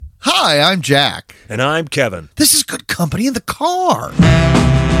Hi, I'm Jack. And I'm Kevin. This is Good Company in the Car. Can't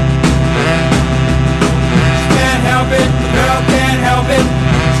help it, the girl can't help it.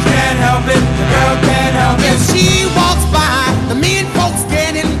 Can't help it, the girl can't help it. If she walks by, the men folks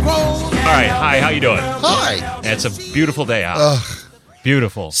getting grown. All right, hi, how you doing? Hi. It's a beautiful day out.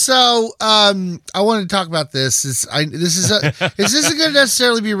 Beautiful. So, I wanted to talk about this. This isn't going to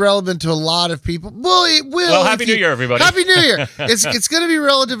necessarily be relevant to a lot of people. Well, it will. Well, Happy New Year, everybody. Happy New Year. It's going to be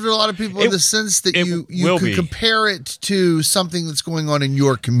relative to a lot of people in the sense that you can compare it to something that's going on in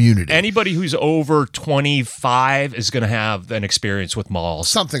your community. Anybody who's over 25 is going to have an experience with malls.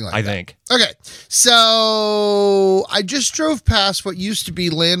 Something like that. I that. think. Okay, so I just drove past what used to be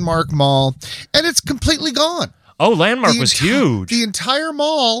Landmark Mall, and it's completely gone. Oh, Landmark was huge. The entire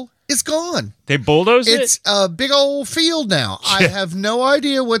mall is gone. They bulldozed it? It's a big old field now. I have no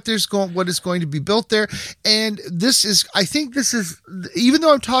idea what is going to be built there. And I think this is, even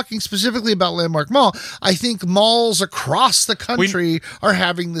though I'm talking specifically about Landmark Mall, I think malls across the country are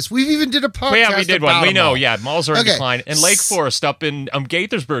having this. We've even did a podcast. Yeah, we did one. We know. Mall. Yeah, malls are in decline. And Lake Forest up in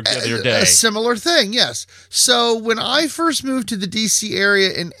Gaithersburg the other day. A similar thing, yes. So when I first moved to the D.C.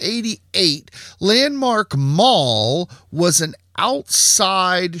 area in 88, Landmark Mall was an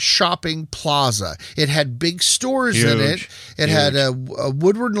outside shopping plaza. It had big stores in it. It had a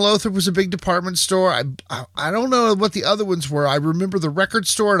Woodward and Lothrop was a big department store. I don't know what the other ones were. I remember the record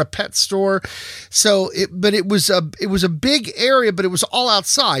store and a pet store. So it was a big area, but it was all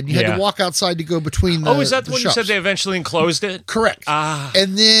outside. You had to walk outside to go between the is that the when shops. You said they eventually enclosed it? Correct.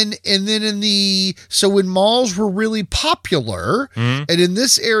 And then so when malls were really popular, and in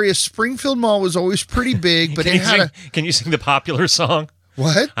this area, Springfield Mall was always pretty big, but Can you sing the popular song?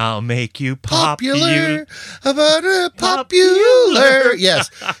 What? I'll make you popular. Yes.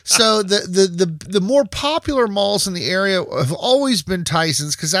 So the more popular malls in the area have always been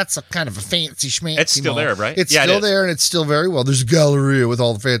Tyson's because that's a kind of a fancy schmancy It's still mall. there, right? It's still there, and it's still very well. There's a Galleria with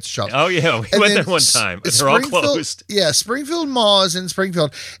all the fancy shops. Oh, yeah. We went there one time. They're all closed. Yeah, Springfield Mall is in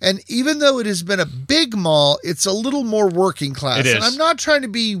Springfield. And even though it has been a big mall, it's a little more working class. It is. And I'm not trying to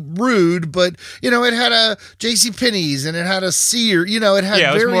be rude, but, it had a JCPenney's and it had a Sears. It had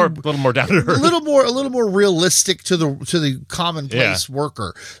it was a little more down to earth. a little more realistic to the commonplace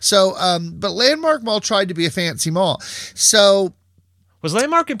worker. So, but Landmark Mall tried to be a fancy mall. So, was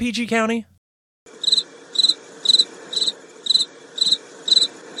Landmark in PG County?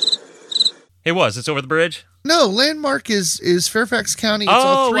 It was. It's over the bridge. No, Landmark is Fairfax County. It's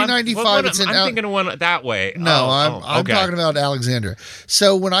on 395. I'm thinking of one that way. No, I'm talking about Alexandria.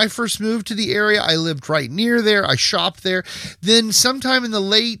 So when I first moved to the area, I lived right near there. I shopped there. Then sometime in the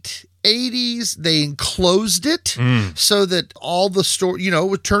late 80s, they enclosed it so that all the store,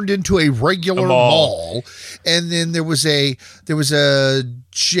 it turned into a regular mall. And then there was a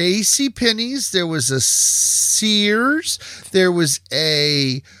JCPenney's, there was a Sears, there was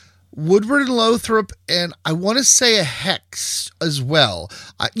a Woodward and Lothrop, and I want to say a Hex as well.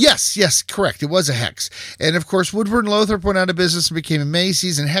 Yes, correct. It was a Hex. And of course, Woodward and Lothrop went out of business and became a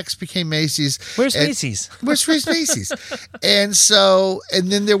Macy's, and Hex became Macy's. Where's Macy's? Where's Macy's? And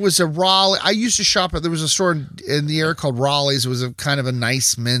then there was a Raleigh. I used to shop there was a store in the area called Raleigh's. It was a kind of a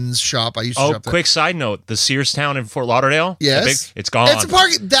nice men's shop. I used to shop there. Quick side note, the Sears Town in Fort Lauderdale? Yes. It's gone. It's a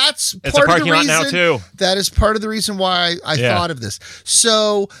parking lot now, too. That is part of the reason why I thought of this.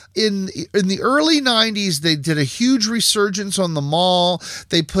 So in the early 90s, they did a huge resurgence on the mall.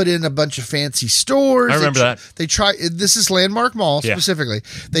 They put in a bunch of fancy stores. I remember that. They tried. This is Landmark Mall specifically.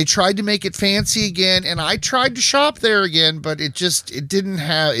 They tried to make it fancy again, and I tried to shop there again, but it didn't.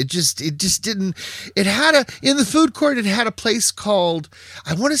 It had in the food court. It had a place called,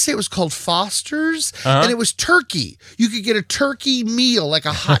 I want to say it was called Foster's, and it was turkey. You could get a turkey meal, like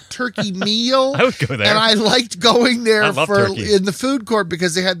a hot turkey meal. I would go there, and I liked going there in the food court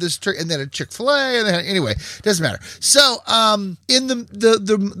because they had this turkey. And then a Chick-fil-A, and then anyway, doesn't matter. So, in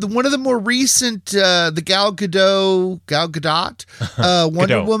the one of the more recent the Gal Gadot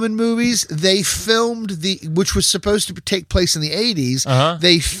Wonder Woman movies, they filmed which was supposed to take place in the 80s.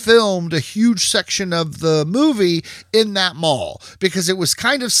 They filmed a huge section of the movie in that mall because it was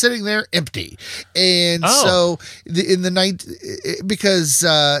kind of sitting there empty, and so in the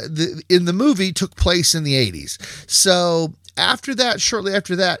movie took place in the 80s. So. Shortly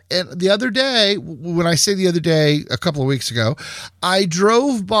after that, and the other day, when I say the other day, a couple of weeks ago, I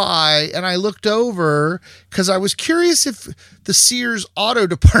drove by and I looked over because I was curious if the Sears auto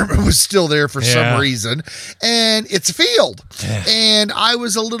department was still there for some reason, and it's a field. And I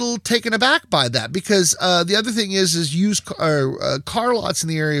was a little taken aback by that because the other thing is used car lots in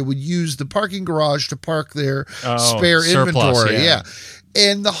the area would use the parking garage to park their spare surplus, inventory.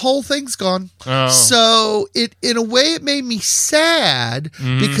 and the whole thing's gone. Oh. So in a way, it made me sad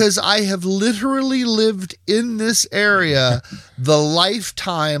because I have literally lived in this area the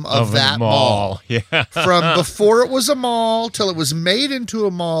lifetime of that mall. Yeah. From before it was a mall, till it was made into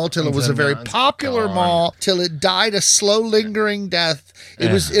a mall, till it was a very popular mall, till it died a slow, lingering death.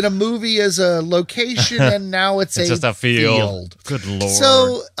 It was in a movie as a location, and now it's just a field. Good Lord.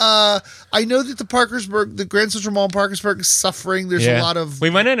 So I know that the Grand Central Mall in Parkersburg is suffering. There's a lot of... We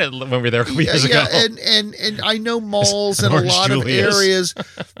went in it when we were there a couple years ago. And I know malls in a Orange lot Julius. of areas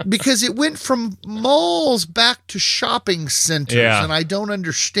because it went from malls back to shopping centers, and I don't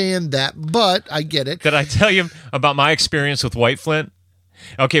understand that, but I get it. Did I tell you about my experience with White Flint?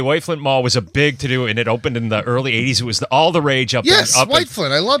 Okay, White Flint Mall was a big to-do, and it opened in the early 80s. It was all the rage up Yes, up White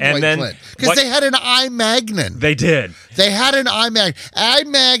Flint. I loved White Flint. Because they had an iMagnon. They did. They had an iMagnon.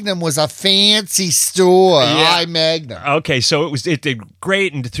 iMagnon was a fancy store. Yeah. iMagnon. Okay, so it did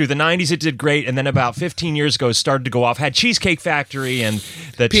great, and through the 90s it did great, and then about 15 years ago it started to go off. Had Cheesecake Factory and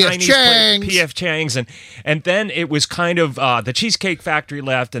the P.F. Chinese Chang's. P.F. Chang's, and then it was kind of the Cheesecake Factory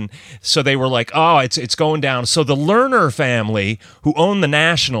left, and so they were like, oh, it's going down. So the Lerner family, who owned the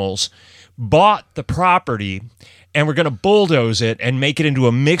Nationals, bought the property and we're going to bulldoze it and make it into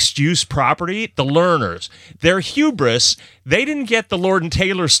a mixed-use property. The Lerners, their hubris, they didn't get the Lord &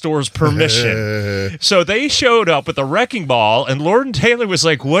 Taylor store's permission. So they showed up with a wrecking ball, and Lord & Taylor was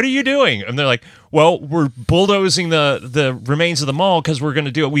like, what are you doing? And they're like, well, we're bulldozing the remains of the mall because we're going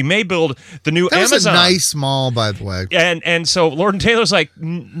to do it. We may build the new Amazon. That was a nice mall, by the way. And so Lord & Taylor's like,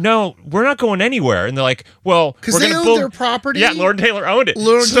 no, we're not going anywhere. And they're like, well, because they owned their property. Yeah, Lord & Taylor owned it.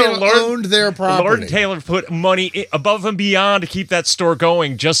 Lord & Taylor owned their property. Lord & Taylor put money above and beyond to keep that store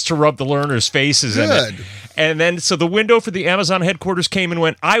going, just to rub the Lerners' faces in it. And then so the window for the Amazon headquarters came and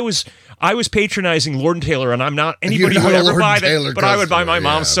went. I was patronizing Lord & Taylor, and I'm not anybody who would ever buy that, but I would buy my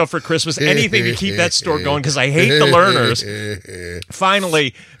mom's stuff for Christmas, anything to keep that store going, because I hate the Lerners.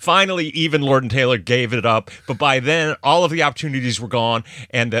 Finally, even Lord & Taylor gave it up, but by then, all of the opportunities were gone,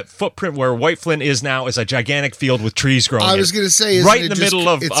 and that footprint where White Flint is now is a gigantic field with trees growing. I was going to say, right in the middle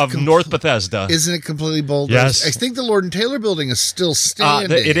of North Bethesda. Isn't it completely bulldozed? Yes. I think the Lord & Taylor building is still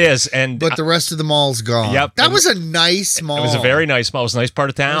standing. It is, but the rest of the mall's gone. Yep. That was a nice mall. It was a very nice mall. It was a nice part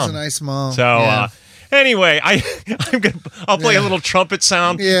of town. It was a nice mall. So, anyway, I'll play a little trumpet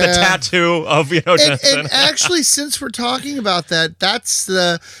sound. Yeah. The tattoo of And actually, since we're talking about that, that's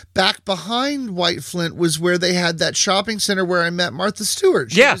the back behind White Flint was where they had that shopping center where I met Martha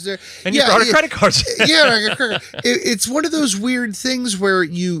Stewart. She was there. And you brought her credit cards. I got credit. It's one of those weird things where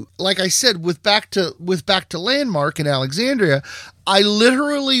you, like I said, with back to Landmark in Alexandria, I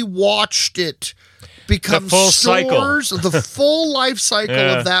literally watched it become the full stores, cycle. The full life cycle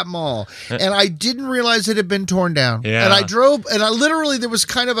of that mall. And I didn't realize it had been torn down. Yeah. And I drove, and I literally, there was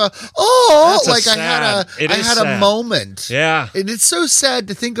kind of I had a moment. Yeah. And it's so sad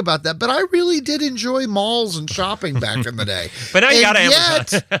to think about that, but I really did enjoy malls and shopping back in the day. But now you got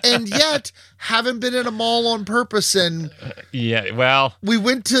Amazon. And yet, haven't been in a mall on purpose. And we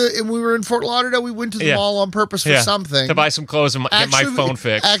were in Fort Lauderdale, we went to the mall on purpose for something. To buy some clothes and get my phone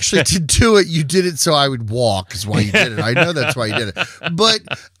fixed. Actually, to do it, you did it so I would walk is why you did it. I know that's why you did it. But,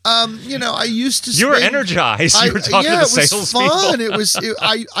 I used to You were energized. You were talking to the salespeople. It was fun.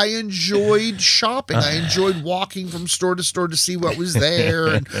 I enjoyed shopping. I enjoyed walking from store to store to see what was there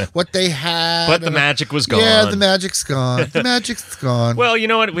and what they had. But the magic was gone. Yeah, the magic's gone. The magic's gone. Well, you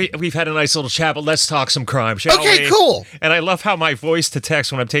know what? We've had a nice little chat, but let's talk some crime, shall we? Okay, cool. And I love how my voice to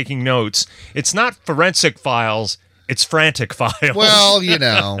text when I'm taking notes, it's not forensic files, it's frantic files. Well, yeah.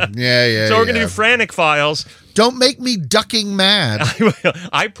 So we're going to do frantic files. Don't make me ducking mad.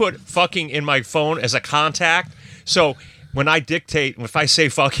 I put fucking in my phone as a contact, so when I dictate, if I say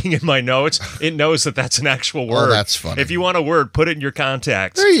fucking in my notes, it knows that that's an actual word. Oh, that's funny. If you want a word, put it in your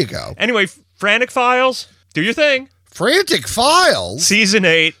contacts. There you go. Anyway, frantic files, do your thing. Frantic Files? Season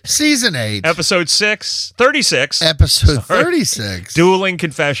 8. Episode 36. Episode 36. Dueling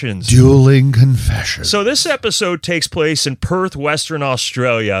Confessions. So this episode takes place in Perth, Western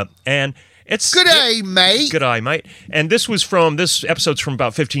Australia, and it's... G'day, mate. G'day, mate. And this episode's from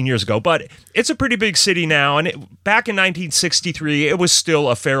about 15 years ago, but it's a pretty big city now, and back in 1963, it was still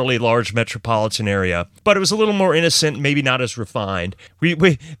a fairly large metropolitan area, but it was a little more innocent, maybe not as refined.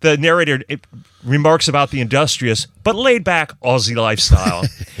 The narrator remarks about the industrious, but laid-back Aussie lifestyle.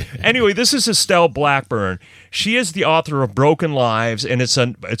 Anyway, this is Estelle Blackburn. She is the author of Broken Lives, and it's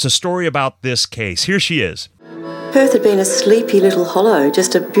a story about this case. Here she is. Perth had been a sleepy little hollow,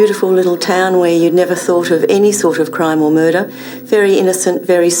 just a beautiful little town where you'd never thought of any sort of crime or murder. Very innocent,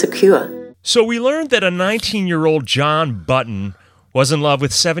 very secure. So we learned that a 19-year-old John Button was in love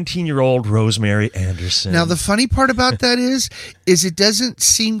with 17-year-old Rosemary Anderson. Now, the funny part about that is it doesn't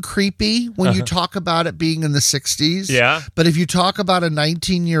seem creepy when you talk about it being in the 60s. Yeah. But if you talk about a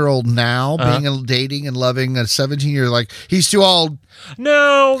 19-year-old now being dating and loving a 17-year, like, he's too old.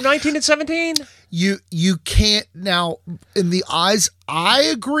 No, 19 and 17? You can't now, in the eyes, I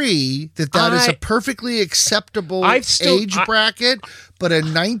agree that is a perfectly acceptable age bracket, but a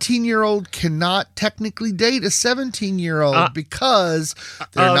 19-year-old cannot technically date a 17-year-old because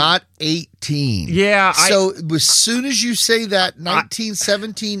they're not 18. Yeah. So as soon as you say that 19,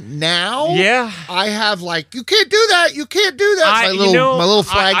 17 now, I have like, you can't do that. You can't do that. My little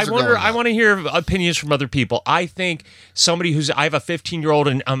flags are going I want to hear opinions from other people. I think somebody I have a 15-year-old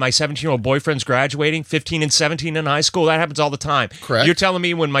and my 17-year-old boyfriend's graduating, 15 and 17 in high school. That happens all the time. Correct. You're telling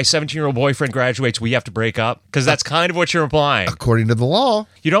me when my 17-year-old boyfriend graduates, we have to break up? Because that's kind of what you're implying. According to the law.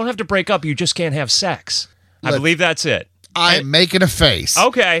 You don't have to break up. You just can't have sex. I believe that's it. I'm making a face.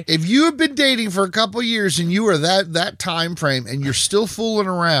 Okay. If you have been dating for a couple years and you are that time frame and you're still fooling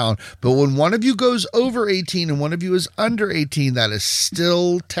around, but when one of you goes over 18 and one of you is under 18, that is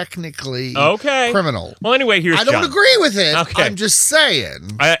still technically criminal. Well, anyway, here's John. I don't agree with it. Okay. I'm just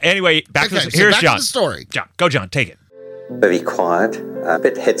saying. Anyway, back to the story. John, go, John. Take it. Very quiet, a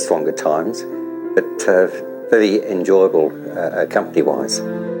bit headstrong at times, but very enjoyable company-wise.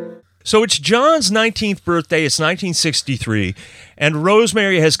 So it's John's 19th birthday. It's 1963, and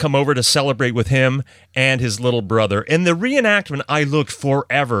Rosemary has come over to celebrate with him and his little brother. In the reenactment, I looked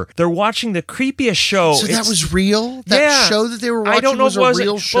forever. They're watching the creepiest show. So that was real? That show that they were watching was a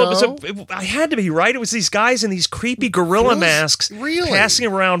real show? Well, I had to be, right? It was these guys in these creepy gorilla masks passing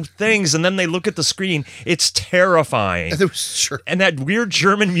around things, and then they look at the screen. It's terrifying. And that weird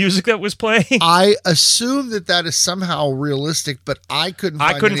German music that was playing. I assume that is somehow realistic, but I couldn't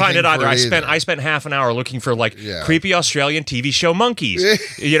find it either. I spent half an hour looking for creepy Australian TV show monkeys.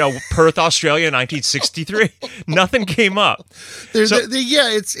 Perth, Australia, 1963. Nothing came up. It's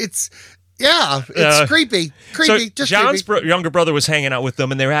creepy. So John's younger brother was hanging out with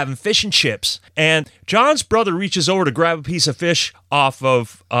them, and they were having fish and chips. And John's brother reaches over to grab a piece of fish off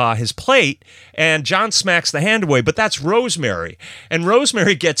of his plate, and John smacks the hand away, but that's Rosemary. And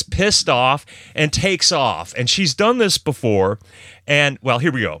Rosemary gets pissed off and takes off. And she's done this before. And, well,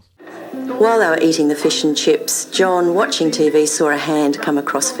 here we go. While they were eating the fish and chips, John, watching TV, saw a hand come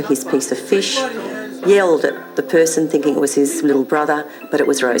across for his piece of fish, yelled at the person thinking it was his little brother, but it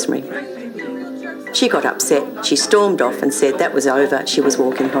was Rosemary. She got upset. She stormed off and said that was over. She was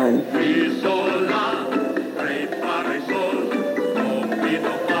walking home.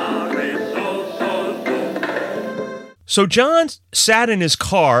 So John sat in his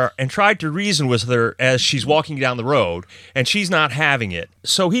car and tried to reason with her as she's walking down the road, and she's not having it.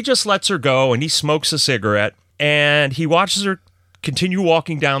 So he just lets her go, and he smokes a cigarette, and he watches her continue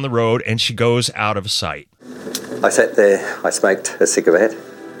walking down the road, and she goes out of sight. I sat there, I smoked a cigarette,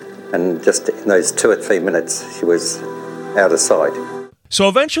 and just in those 2 or 3 minutes, she was out of sight. So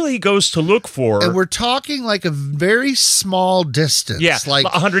eventually he goes to look for her. And we're talking like a very small distance. Yeah, like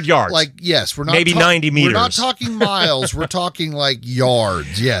 100 yards. Like, yes, we're not maybe 90 meters. We're not talking miles. We're talking like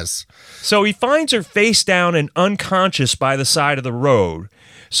yards, yes. So he finds her face down and unconscious by the side of the road.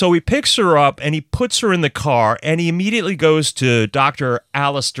 So he picks her up and he puts her in the car, and he immediately goes to Dr.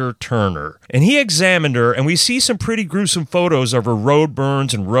 Alistair Turner. And he examined her, and we see some pretty gruesome photos of her road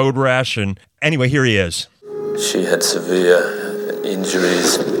burns and road rash. And anyway, here he is. She had severe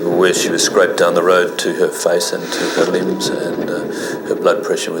injuries where she was scraped down the road to her face and to her limbs, and her blood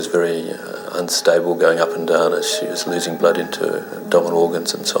pressure was very unstable, going up and down as she was losing blood into abdominal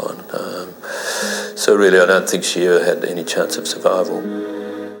organs and so on. So really I don't think she ever had any chance of survival.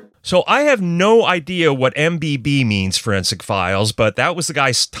 So I have no idea what MBB means, Forensic Files, but that was the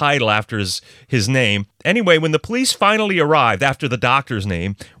guy's title after his name. Anyway, when the police finally arrived, after the doctor's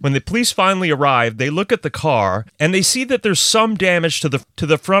name, when the police finally arrived, they look at the car, and they see that there's some damage to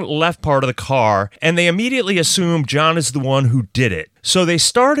the front left part of the car, and they immediately assume John is the one who did it. So they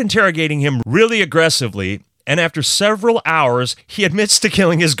start interrogating him really aggressively, and after several hours, he admits to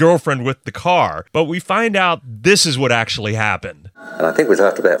killing his girlfriend with the car. But we find out this is what actually happened. And I think it was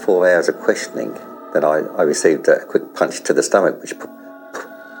after about 4 hours of questioning that I received a quick punch to the stomach, which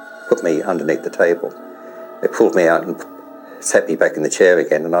put me underneath the table. They pulled me out and sat me back in the chair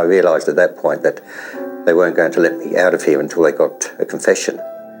again, and I realised at that point that they weren't going to let me out of here until they got a confession.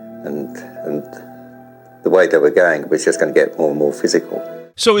 And the way they were going was just going to get more and more physical.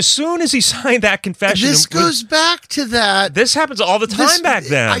 So as soon as he signed that confession, This goes back to that. This happens all the time back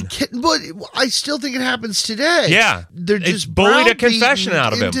then. I can't, but I still think it happens today. Yeah. They're It's just bullied a browbeaten confession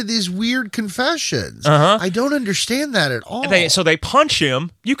out of him. into these weird confessions. Uh-huh. I don't understand that at all. So they punch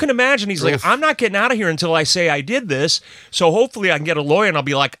him. You can imagine he's like, I'm not getting out of here until I say I did this. So hopefully I can get a lawyer and I'll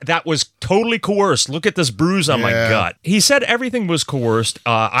be like, that was totally coerced. Look at this bruise on my gut. He said everything was coerced.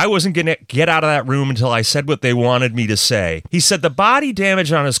 I wasn't going to get out of that room until I said what they wanted me to say. He said the body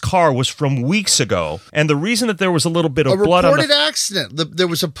damage on his car was from weeks ago. And the reason that there was a little bit of blood on the accident. There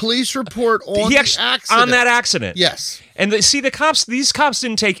was a police report on the accident. On that accident. Yes. And these cops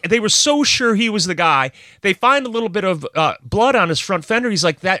didn't they were so sure he was the guy. They find a little bit of blood on his front fender. He's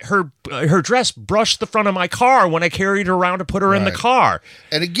like, that her dress brushed the front of my car when I carried her around to put her in the car.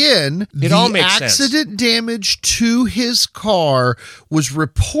 And again, it all makes sense. Accident damage to his car was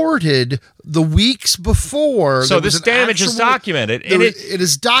reported the weeks before. So this damage is documented. It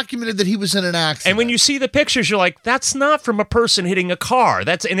is documented that he was in an accident. And when you see the pictures, you're like, that's not from a person hitting a car.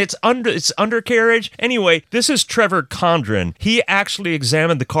 It's undercarriage. Anyway, this is Trevor Condren. He actually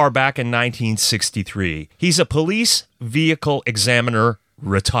examined the car back in 1963. He's a police vehicle examiner,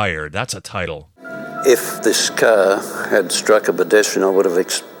 retired. That's a title. If this car had struck a pedestrian, I would have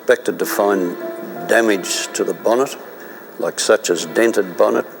expected to find damage to the bonnet, such as dented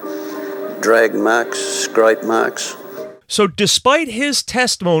bonnet, drag marks, scrape marks. So despite his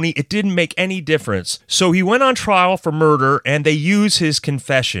testimony, it didn't make any difference. So he went on trial for murder, and they used his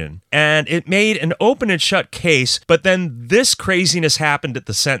confession. And it made an open and shut case, but then this craziness happened at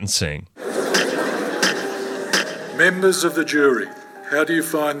the sentencing. Members of the jury, how do you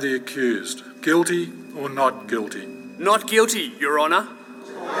find the accused? Guilty or not guilty? Not guilty, Your Honour.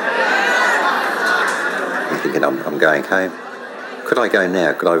 I'm thinking I'm going home. Could I go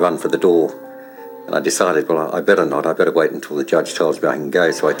now? Could I run for the door? And I decided, well, I better not. I better wait until the judge tells me I can go.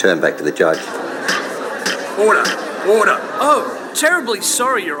 So I turned back to the judge. Order! Oh, terribly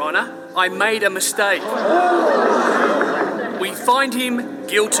sorry, Your Honour. I made a mistake. We find him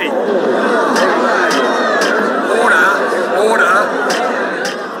guilty. Order!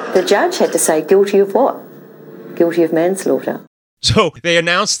 The judge had to say guilty of what? Guilty of manslaughter. So they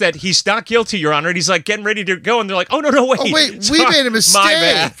announced that he's not guilty, Your Honor, and he's like getting ready to go, and they're like, oh, no, wait. Oh, wait, we made a mistake.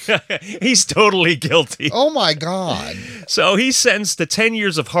 My bad. He's totally guilty. Oh, my God. So he's sentenced to 10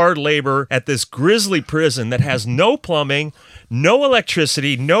 years of hard labor at this grisly prison that has no plumbing, no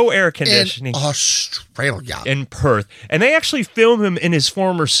electricity, no air conditioning. In Australia. In Perth. And they actually film him in his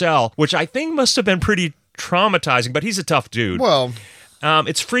former cell, which I think must have been pretty traumatizing, but he's a tough dude. Well...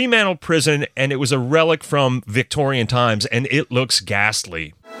 it's Fremantle Prison, and it was a relic from Victorian times, and it looks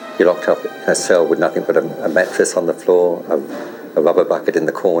ghastly. You're locked up in a cell with nothing but a mattress on the floor, a rubber bucket in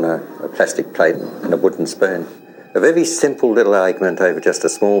the corner, a plastic plate and a wooden spoon. A very simple little argument over just a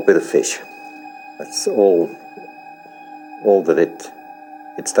small bit of fish. That's all that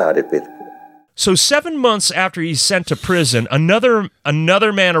it started with. So 7 months after he's sent to prison, another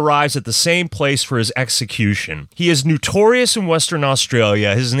man arrives at the same place for his execution. He is notorious in Western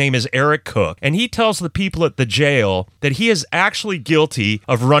Australia. His name is Eric Cook, and he tells the people at the jail that he is actually guilty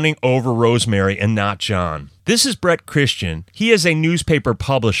of running over Rosemary and not John. This is Brett Christian. He is a newspaper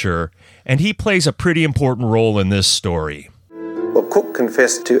publisher, and he plays a pretty important role in this story. Well, Cook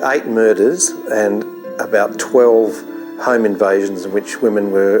confessed to 8 murders and about 12 home invasions in which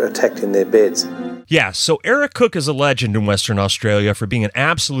women were attacked in their beds. Yeah, so Eric Cook is a legend in Western Australia for being an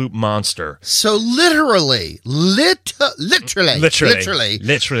absolute monster. So literally,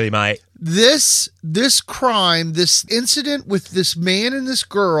 mate. This crime, this incident with this man and this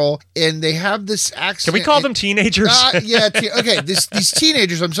girl, and they have this accident. Can we call them teenagers? Yeah. Okay. These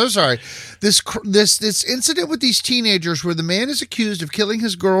teenagers. I'm so sorry. This incident with these teenagers, where the man is accused of killing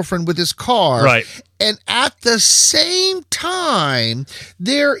his girlfriend with his car, right? And at the same time,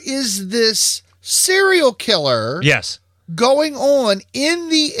 there is this serial killer, yes, going on in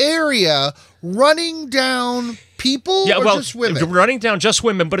the area, running down people, just women? Running down just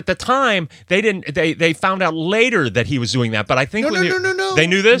women, but at the time they didn't. They found out later that he was doing that. But I think no. They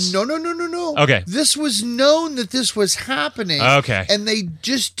knew this. No. Okay, this was known that this was happening. Okay, and they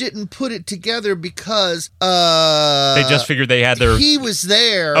just didn't put it together because they just figured they had their. He was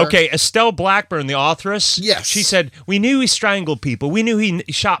there. Okay, Estelle Blackburn, the authoress. Yes, she said we knew he strangled people. We knew he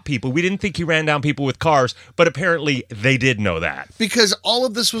shot people. We didn't think he ran down people with cars. But apparently they did know that because all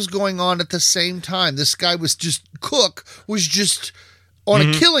of this was going on at the same time. This guy was just. Cook was just on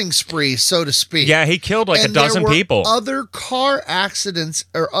a killing spree, so to speak. Yeah, he killed like and a dozen there were people. Other car accidents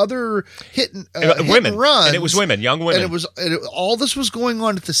or other hit and women runs, and it was women, young women. And all this was going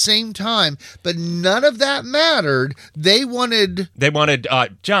on at the same time, but none of that mattered. They wanted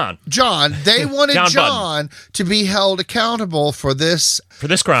John. They wanted John John to be held accountable for this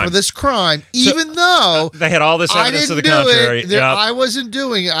crime. Even though they had all this evidence to the contrary. I wasn't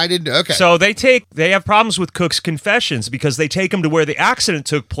doing it. I didn't do it. Okay. So they have problems with Cook's confessions because they take him to where the accident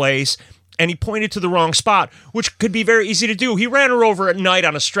took place, and he pointed to the wrong spot, which could be very easy to do. He ran her over at night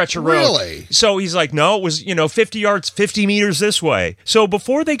on a stretch of road. Really? So he's like, no, it was 50 meters this way. So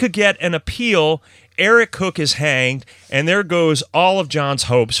before they could get an appeal, Eric Cook is hanged, and there goes all of John's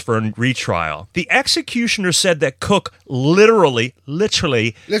hopes for a retrial. The executioner said that Cook literally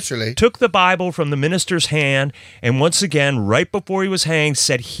took the Bible from the minister's hand, and once again, right before he was hanged,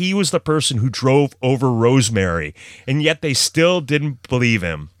 said he was the person who drove over Rosemary, and yet they still didn't believe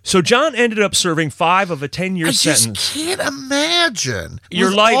him. So John ended up serving 5 of a 10-year sentence. I just can't imagine.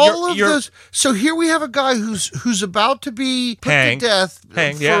 You're so here we have a guy who's about to be put to death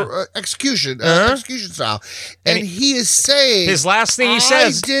for execution style, and he is saying his last thing he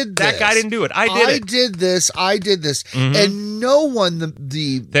says. That guy didn't do it. I did this, mm-hmm. And no one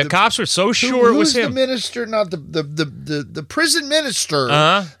the cops were so sure it was him. The minister, not the prison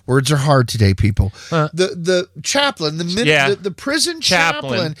minister. Words are hard today, people. The chaplain, the prison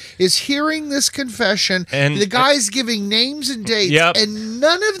chaplain is hearing this confession, and the guy's giving names and dates, and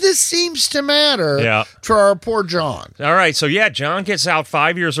none of this seems to matter to our poor John. All right, so John gets out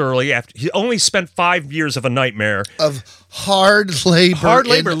 5 years early after he only spent 5 years of a nightmare of hard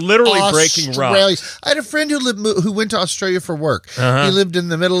labor, literally breaking rocks. I had a friend who went to Australia for work. He lived in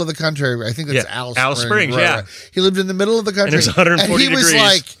the middle of the country. I think that's Alice Springs. Right. He lived in the middle of the country, and it was 140 and he degrees. was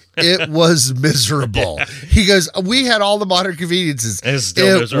like, it was miserable. He goes, we had all the modern conveniences.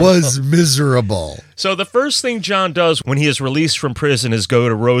 It was miserable. So the first thing John does when he is released from prison is go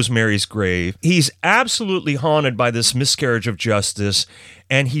to Rosemary's grave. He's absolutely haunted by this miscarriage of justice,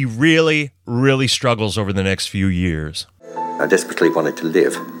 and he really, really struggles over the next few years. I desperately wanted to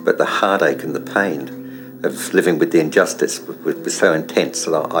live, but the heartache and the pain of living with the injustice was so intense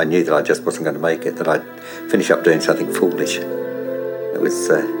that I knew that I just wasn't going to make it, that I'd finish up doing something foolish. It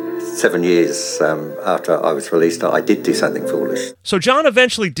was 7 years after I was released, I did do something foolish. So John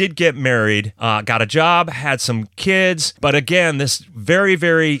eventually did get married, got a job, had some kids, but again, this very,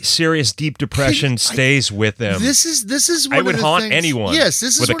 very serious deep depression stays with him. This is one I would of the haunt things, anyone. Yes,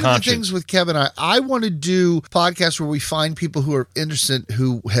 this is with one a of conscience. the things with Kevin. I want to do podcasts where we find people who are innocent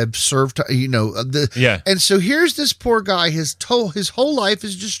who have served, and so here's this poor guy. His whole life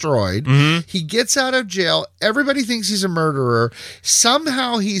is destroyed. Mm-hmm. He gets out of jail. Everybody thinks he's a murderer.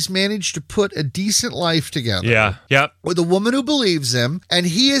 Somehow he's managed to put a decent life together. Yeah. Yep. With a woman who believes him, and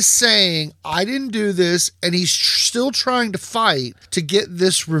he is saying, I didn't do this, and he's still trying to fight to get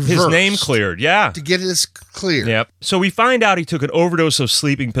this reversed. His name cleared, to get this clear. Yep. So we find out he took an overdose of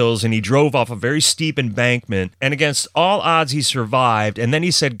sleeping pills, and he drove off a very steep embankment, and against all odds he survived, and then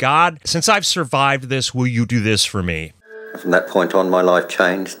he said, God, since I've survived this, will you do this for me? From that point on, my life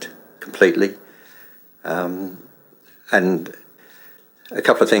changed completely. And a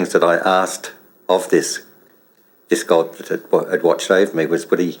couple of things that I asked of this God that had watched over me was,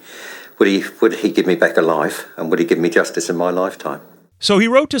 would he give me back a life, and would he give me justice in my lifetime? So he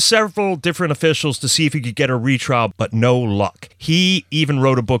wrote to several different officials to see if he could get a retrial, but no luck. He even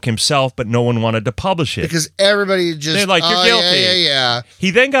wrote a book himself, but no one wanted to publish it. Because everybody just... They're like, you're guilty. Yeah.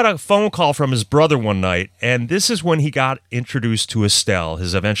 He then got a phone call from his brother one night, and this is when he got introduced to Estelle,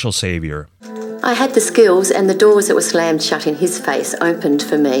 his eventual savior. I had the skills, and the doors that were slammed shut in his face opened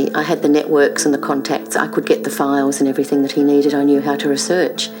for me. I had the networks and the contacts. I could get the files and everything that he needed. I knew how to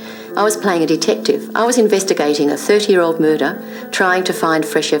research. I was playing a detective. I was investigating a 30-year-old murder, trying to find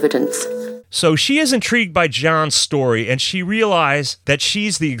fresh evidence. So she is intrigued by John's story, and she realized that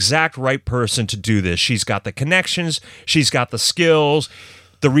she's the exact right person to do this. She's got the connections, she's got the skills,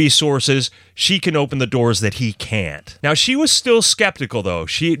 the resources. She can open the doors that he can't. Now, she was still skeptical, though.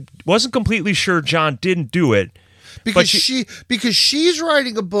 She wasn't completely sure John didn't do it. Because she's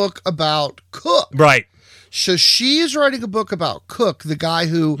writing a book about Cook. Right. So she is writing a book about Cook, the guy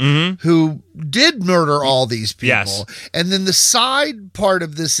who did murder all these people. Yes. And then the side part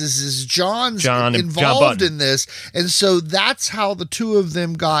of this is John's involved in this. And so that's how the two of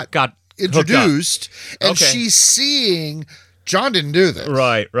them got introduced. And she's seeing John didn't do this.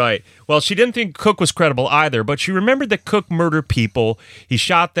 Right. Well, she didn't think Cook was credible either, but she remembered that Cook murdered people. He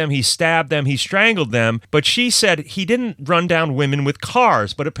shot them, he stabbed them, he strangled them, but she said he didn't run down women with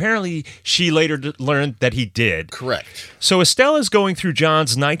cars, but apparently she later learned that he did. Correct. So Estelle is going through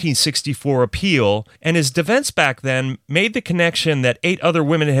John's 1964 appeal, and his defense back then made the connection that 8 other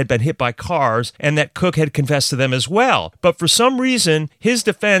women had been hit by cars and that Cook had confessed to them as well. But for some reason, his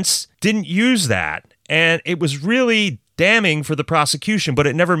defense didn't use that, and it was really damning for the prosecution, but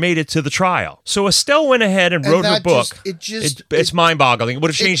it never made it to the trial. So Estelle went ahead and wrote her book. It's mind-boggling. It would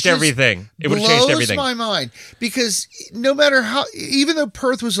have changed everything. It would have changed everything. It blows my mind because no matter how, even though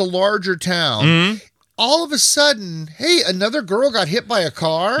Perth was a larger town, all of a sudden, hey, another girl got hit by a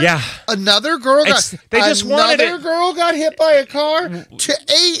car. Yeah, another girl got hit by a car to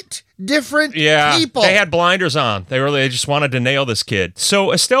 8 different people. They had blinders on. They just wanted to nail this kid.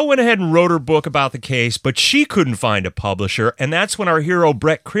 So Estelle went ahead and wrote her book about the case, but she couldn't find a publisher, and that's when our hero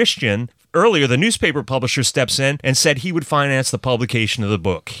Brett Christian, earlier the newspaper publisher, steps in and said he would finance the publication of the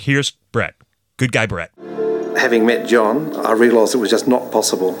book. Here's Brett. Good guy, Brett. Having met John, I realised it was just not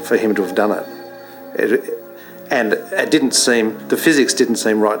possible for him to have done it. The physics didn't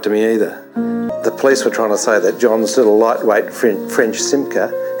seem right to me either. The police were trying to say that John's little lightweight French Simca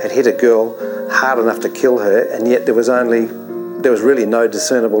had hit a girl hard enough to kill her, and yet there was really no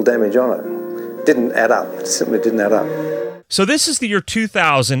discernible damage on it. Didn't add up. It simply didn't add up. So this is the year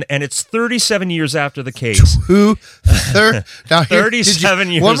 2000, and it's 37 years after the case.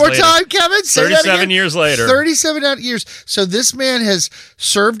 37 years One more later. time, Kevin. Say 37 years later. 37 years. So this man has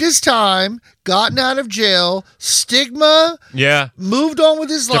served his time, gotten out of jail, stigma, moved on with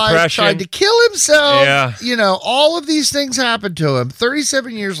his life, tried to kill himself. You know, all of these things happened to him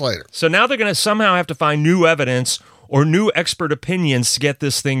 37 years later. So now they're going to somehow have to find new evidence or new expert opinions to get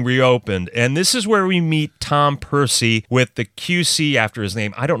this thing reopened. And this is where we meet Tom Percy with the QC after his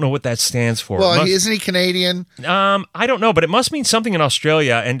name. I don't know what that stands for. Well, isn't he Canadian? I don't know, but it must mean something in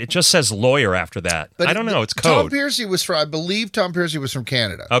Australia, and it just says lawyer after that. But I don't know. It's code. Tom Percy was from, I believe Tom Percy was from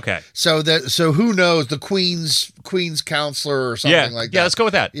Canada. Okay. So who knows, the Queen's counselor or something like that. Yeah, let's go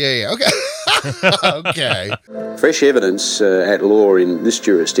with that. Yeah, okay. Okay. Fresh evidence at law in this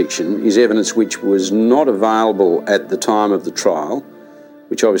jurisdiction is evidence which was not available at the time of the trial,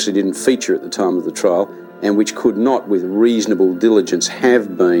 which obviously didn't feature at the time of the trial, and which could not, with reasonable diligence,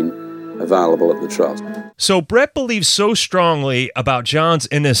 have been available at the trial. So Brett believes so strongly about John's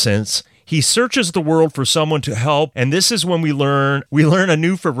innocence, he searches the world for someone to help, and this is when we learn a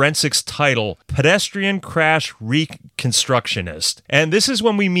new forensics title, pedestrian crash reconstructionist. And this is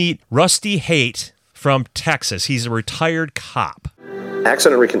when we meet Rusty Haight from Texas. He's a retired cop.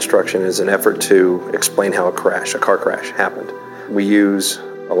 Accident reconstruction is an effort to explain how a car crash happened. We use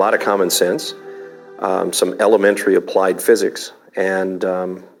a lot of common sense, some elementary applied physics, and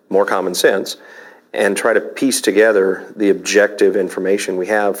more common sense, and try to piece together the objective information we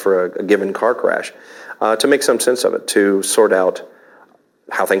have for a given car crash to make some sense of it, to sort out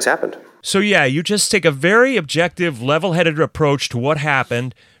how things happened. So yeah, you just take a very objective, level-headed approach to what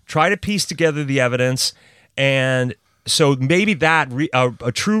happened, try to piece together the evidence, and so maybe that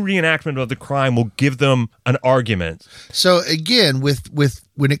a true reenactment of the crime will give them an argument. So again, with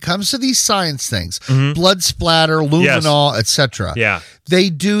when it comes to these science things, blood splatter, luminol, etc., they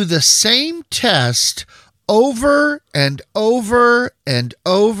do the same test over and over and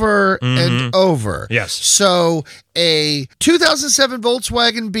over and over. Yes. So a 2007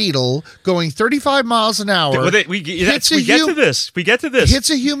 Volkswagen Beetle going 35 miles an hour. We get to this. Hits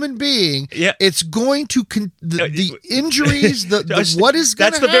a human being. Yeah. It's going to the injuries. What is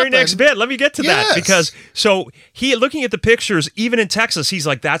going to happen? That's the very next bit. Let me get to that because he looking at the pictures, even in Texas, he's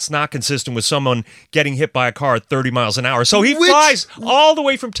like, that's not consistent with someone getting hit by a car at 30 miles an hour. So he flies all the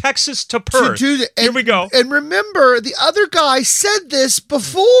way from Texas to Perth. Here we go. And remember, the other guy said this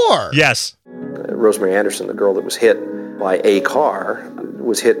before. Yes. Rosemary Anderson, the girl that was hit by a car,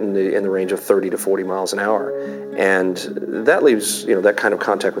 was hit in the range of 30 to 40 miles an hour. And that leaves, that kind of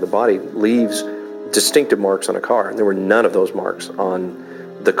contact with the body leaves distinctive marks on a car. And there were none of those marks on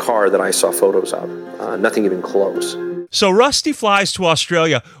the car that I saw photos of, nothing even close. So Rusty flies to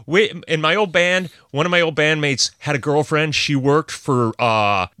Australia. In my old band, one of my old bandmates had a girlfriend. She worked for,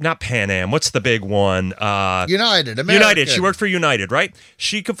 not Pan Am. What's the big one? United. United. She worked for United, right?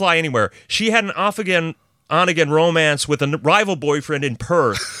 She could fly anywhere. She had an off-again, on-again romance with a rival boyfriend in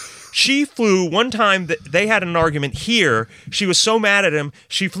Perth. She flew one time, they had an argument here. She was so mad at him,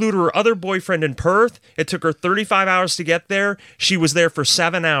 she flew to her other boyfriend in Perth. It took her 35 hours to get there. She was there for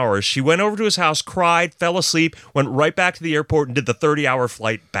 7 hours. She went over to his house, cried, fell asleep, went right back to the airport and did the 30-hour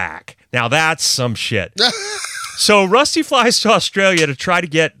flight back. Now that's some shit. So Rusty flies to Australia to try to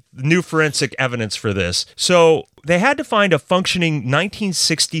get new forensic evidence for this. So they had to find a functioning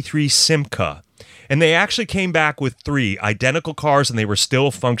 1963 Simca. And they actually came back with 3 identical cars, and they were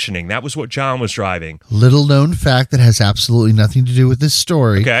still functioning. That was what John was driving. Little known fact that has absolutely nothing to do with this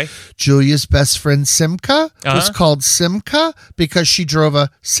story. Okay. Julia's best friend Simca was called Simca because she drove a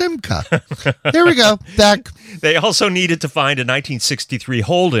Simca. There we go. Back. They also needed to find a 1963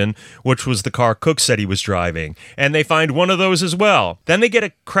 Holden, which was the car Cook said he was driving. And they find one of those as well. Then they get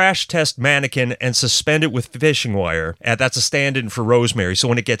a crash test mannequin and suspend it with fishing wire. And that's a stand-in for Rosemary. So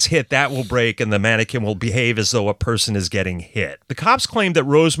when it gets hit, that will break and the mannequin will behave as though a person is getting hit. The cops claimed that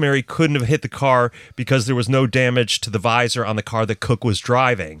Rosemary couldn't have hit the car because there was no damage to the visor on the car that Cook was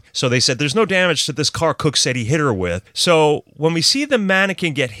driving. So they said there's no damage to this car Cook said he hit her with. So when we see the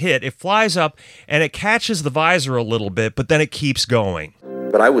mannequin get hit, it flies up and it catches the visor a little bit, but then it keeps going.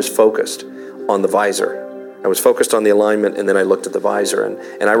 But I was focused on the visor. I was focused on the alignment, and then I looked at the visor,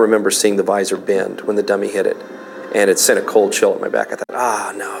 and I remember seeing the visor bend when the dummy hit it. And it sent a cold chill up my back. I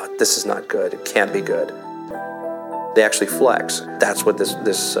thought, no, this is not good. It can't be good. They actually flex. That's what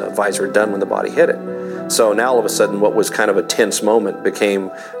this visor had done when the body hit it. So now all of a sudden what was kind of a tense moment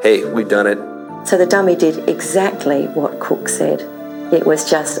became, hey, we've done it. So the dummy did exactly what Cook said. It was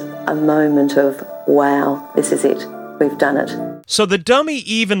just a moment of, wow, this is it. We've done it. So the dummy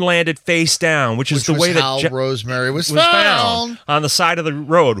even landed face down, which is the way that Rosemary was found on the side of the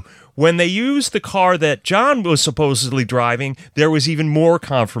road. When they used the car that John was supposedly driving, there was even more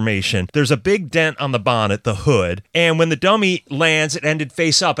confirmation. There's a big dent on the bonnet, the hood, and when the dummy lands, it ended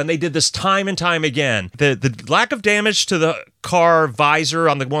face up, and they did this time and time again. The lack of damage to the car visor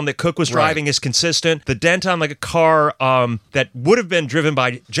on the one that Cook was driving is consistent. The dent on the car that would have been driven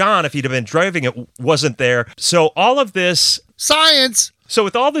by John if he'd have been driving it wasn't there. So all of this... Science! So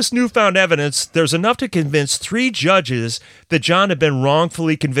with all this newfound evidence, there's enough to convince 3 judges that John had been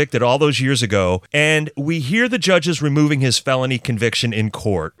wrongfully convicted all those years ago, and we hear the judges removing his felony conviction in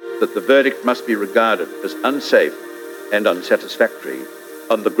court. That the verdict must be regarded as unsafe and unsatisfactory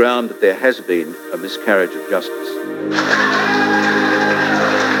on the ground that there has been a miscarriage of justice.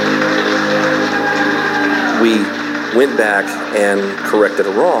 We went back and corrected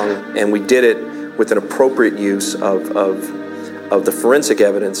a wrong, and we did it with an appropriate use of the forensic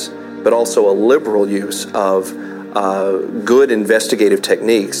evidence, but also a liberal use of good investigative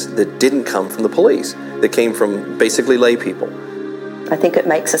techniques that didn't come from the police, that came from basically lay people. I think it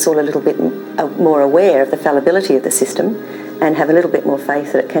makes us all a little bit more aware of the fallibility of the system and have a little bit more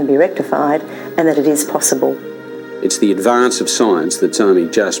faith that it can be rectified and that it is possible. It's the advance of science that's only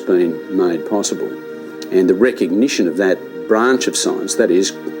just been made possible, and the recognition of that branch of science, that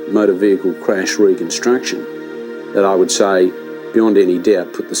is motor vehicle crash reconstruction, that I would say beyond any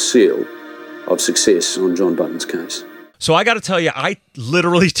doubt put the seal of success on John Button's case. So I got to tell you, I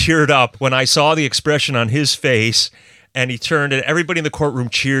literally teared up when I saw the expression on his face, and he turned, and everybody in the courtroom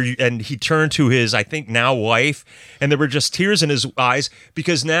cheered, and he turned to his, I think now wife, and there were just tears in his eyes,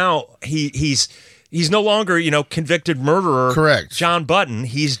 because now he's no longer, convicted murderer. Correct. John Button.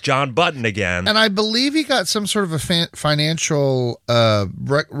 He's John Button again. And I believe he got some sort of a financial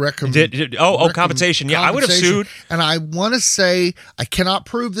compensation. Yeah, I would have sued. And I want to say, I cannot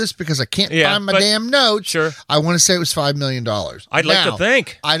prove this because I can't find my damn notes. Sure. I want to say it was $5 million. I'd like to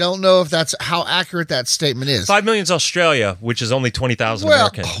think. I don't know if that's how accurate that statement is. $5 million is Australia, which is only 20,000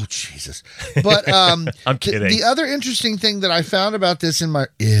 American. Oh, Jesus. But I'm kidding. The other interesting thing that I found about this in my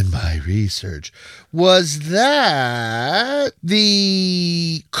research was that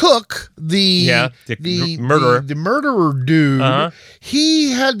the Cook, the murderer, the murderer dude,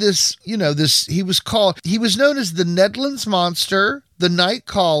 he had this, he was known as the Nedlands Monster, the Night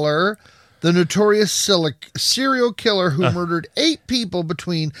Caller, the notorious serial killer who murdered 8 people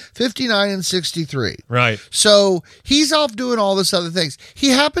between 59 and 63. Right. So he's off doing all this other things. He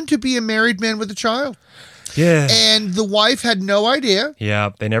happened to be a married man with a child. Yeah. And the wife had no idea.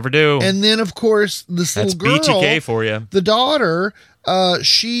 Yeah, they never do. And then, of course, this little girl, BTK for you. The daughter,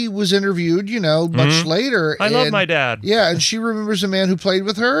 she was interviewed, much later. I love my dad. Yeah, and she remembers a man who played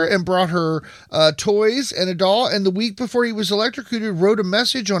with her and brought her toys and a doll. And the week before he was electrocuted, wrote a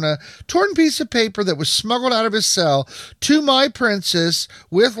message on a torn piece of paper that was smuggled out of his cell. "To my princess,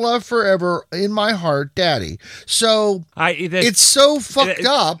 with love forever, in my heart, Daddy." So it's so fucked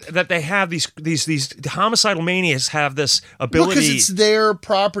up that they have these homicidal maniacs have this ability because it's their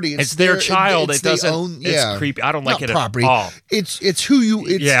property. It's their child. It doesn't. Own, it's creepy. I don't like it property. at all. It's who you.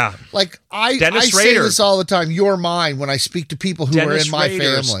 It's like I say this all the time. You're mine when I speak to people who are in my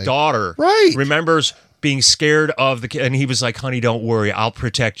Rader's family. Daughter, right, remembers being scared of the kid, and he was like, honey, don't worry, I'll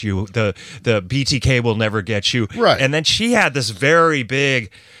protect you. The BTK will never get you. Right. And then she had this very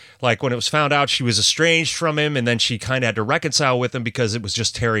big, like when it was found out she was estranged from him, and then she kind of had to reconcile with him because it was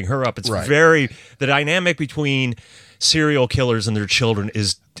just tearing her up. It's the dynamic between serial killers and their children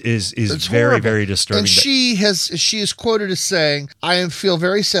is very, horrible. very disturbing. And she is quoted as saying, I feel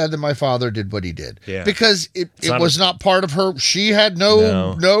very sad that my father did what he did. Yeah. Because it was not part of her. She had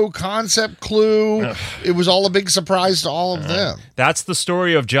no concept clue. It was all a big surprise to all of them. That's the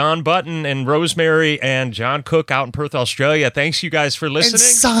story of John Button and Rosemary and John Cook out in Perth, Australia. Thanks you guys for listening. And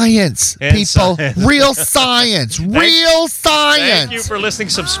science, people. Real science. Real science. Thank you for listening.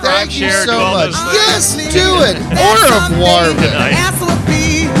 Subscribe, Thank share, you so do all much. those things. Yes, do it. Au revoir. Good night. Answer would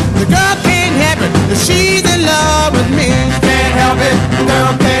be, the girl can't help it if she's in love with me. Can't help it, the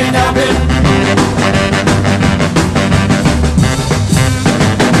girl can't